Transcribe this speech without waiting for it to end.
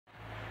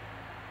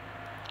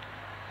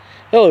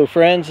Hello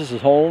friends, this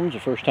is Holmes, a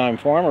first-time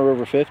farmer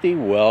over 50.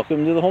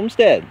 Welcome to the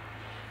homestead.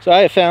 So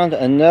I have found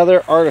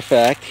another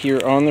artifact here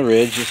on the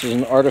ridge. This is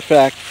an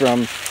artifact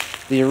from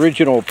the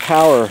original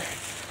power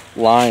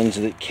lines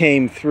that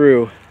came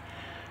through.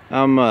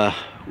 I'm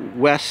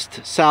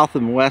south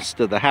and west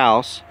of the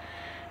house,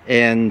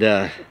 and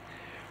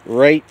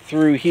right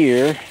through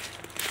here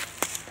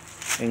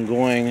and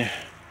going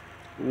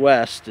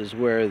west is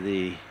where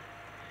these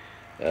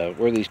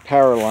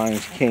power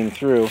lines came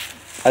through.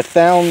 I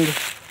found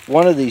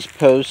one of these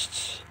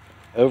posts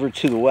over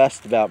to the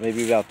west,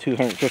 maybe about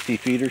 250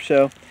 feet or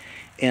so,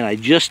 and I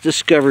just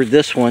discovered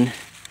this one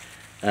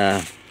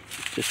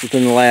just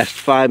within the last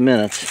 5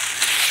 minutes,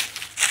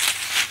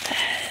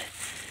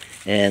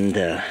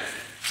 and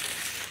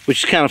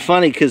which is kind of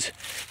funny because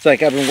it's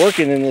like I've been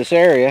working in this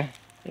area.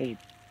 There's a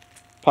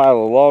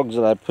pile of logs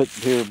that I put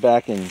here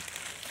back in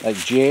like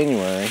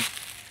January,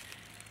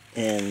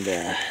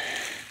 and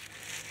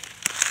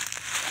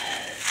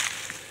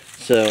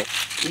so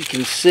you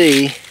can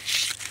see.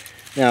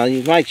 Now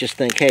you might just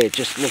think, hey, it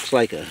just looks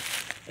like a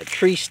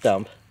tree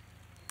stump,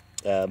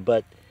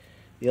 but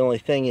the only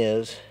thing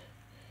is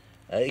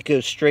it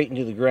goes straight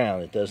into the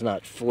ground. It does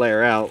not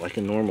flare out like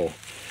a normal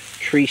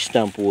tree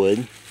stump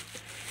would,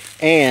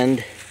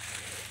 and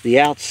the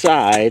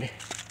outside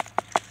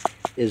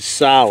is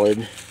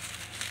solid,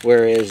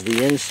 whereas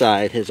the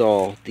inside has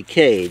all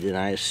decayed, and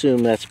I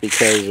assume that's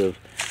because of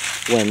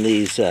when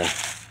these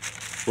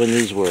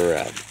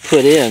were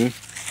put in.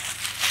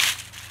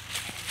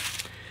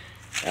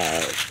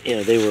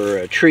 They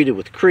were treated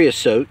with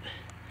creosote,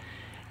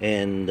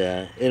 and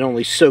it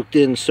only soaked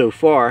in so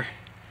far,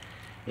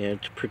 to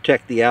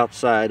protect the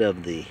outside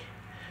of the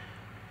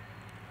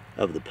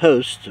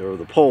post or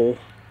the pole.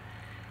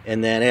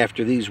 And then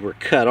after these were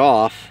cut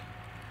off,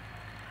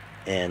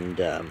 and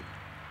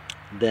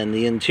then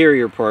the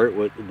interior part,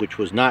 which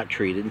was not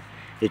treated,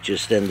 it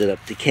just ended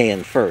up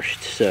decaying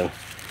first. So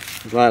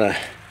there's a lot of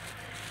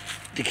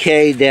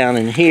decay down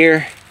in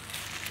here.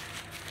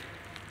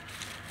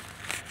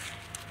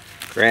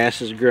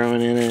 Grass is growing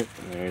in it.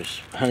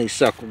 There's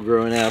honeysuckle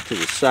growing out to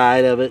the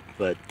side of it,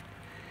 but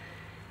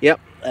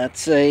yep,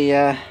 that's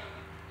an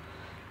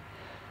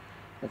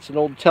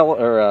old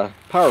power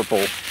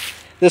pole.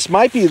 This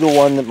might be the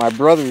one that my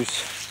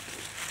brothers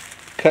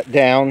cut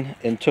down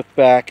and took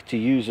back to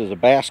use as a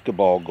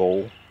basketball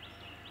goal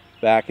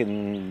back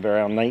in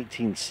around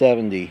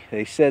 1970.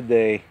 They said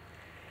they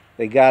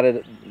got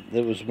it.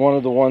 It was one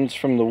of the ones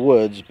from the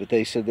woods, but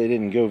they said they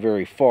didn't go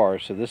very far.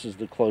 So this is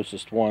the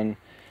closest one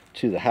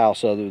to the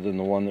house other than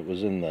the one that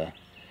was in the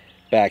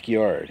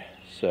backyard.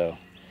 So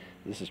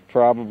this is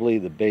probably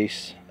the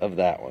base of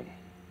that one.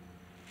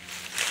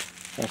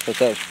 I thought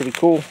that was pretty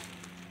cool.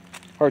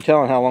 Hard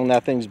telling how long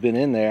that thing's been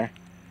in there.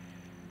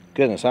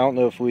 Goodness, I don't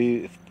know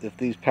if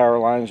these power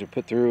lines are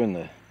put through in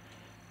the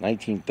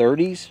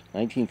 1930s,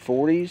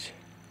 1940s.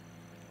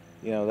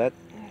 That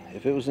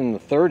if it was in the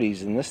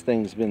 30s and this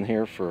thing's been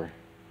here for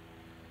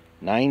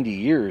 90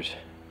 years,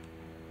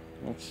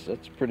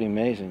 that's pretty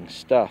amazing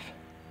stuff.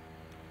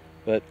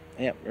 But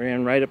yeah,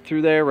 ran right up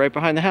through there, right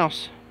behind the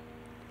house.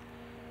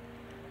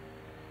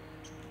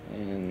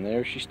 And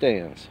there she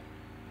stands.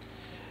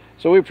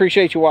 So we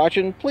appreciate you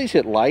watching. Please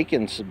hit like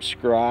and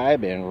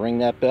subscribe and ring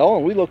that bell.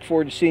 And we look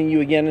forward to seeing you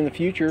again in the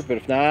future. But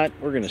if not,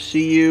 we're going to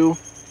see you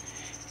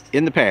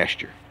in the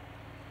pasture.